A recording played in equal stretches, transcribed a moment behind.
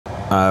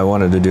I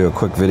wanted to do a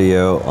quick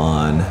video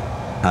on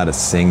how to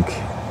sync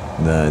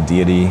the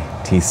Deity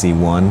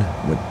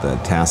TC-1 with the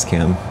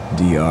Tascam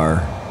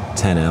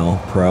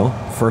DR-10L Pro.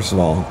 First of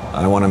all,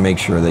 I want to make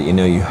sure that you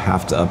know you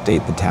have to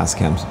update the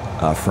Tascam's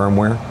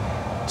firmware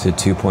to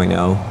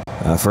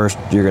 2.0. First,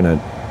 you're going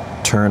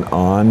to turn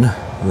on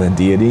the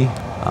Deity.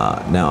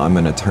 Now I'm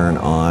going to turn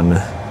on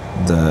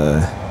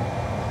the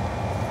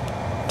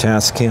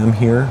Tascam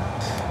here.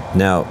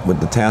 Now with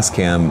the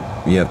Tascam,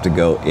 you have to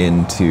go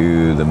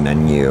into the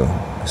menu.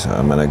 So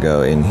I'm going to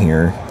go in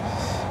here,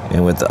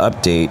 and with the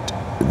update,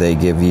 they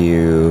give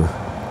you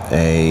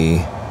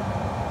a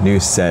new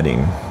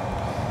setting,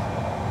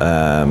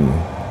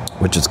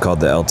 which is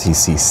called the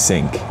LTC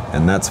Sync,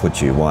 and that's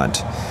what you want.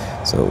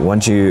 So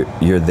once you're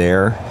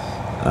there,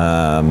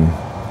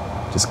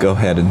 just go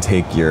ahead and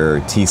take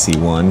your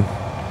TC-1.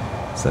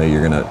 So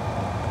you're going to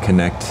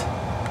connect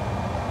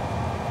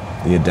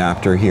the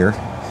adapter here,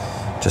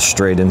 just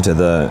straight into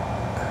the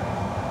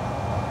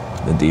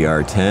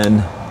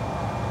DR-10,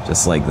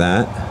 just like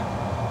that.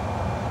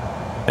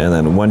 And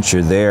then once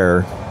you're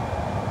there,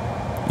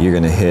 you're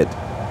going to hit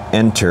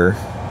enter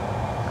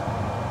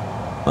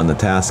on the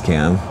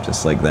Tascam,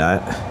 just like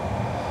that.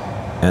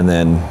 And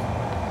then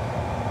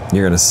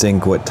you're going to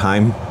sync what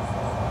time,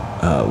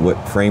 what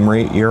frame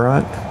rate you're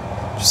on,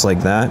 just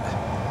like that.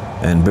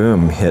 And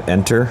boom, hit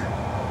enter.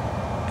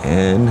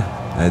 And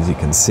as you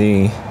can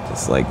see,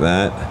 just like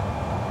that,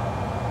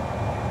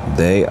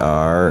 they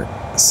are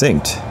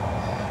synced.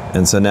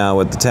 And so now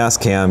with the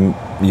Tascam,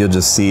 you'll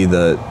just see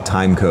the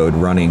time code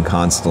running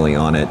constantly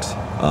on it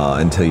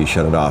until you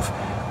shut it off.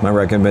 My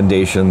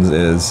recommendations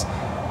is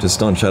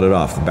just don't shut it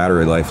off. The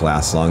battery life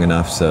lasts long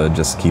enough, so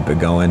just keep it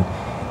going.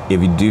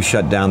 If you do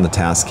shut down the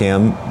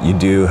Tascam, you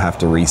do have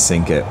to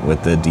resync it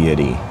with the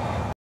Deity.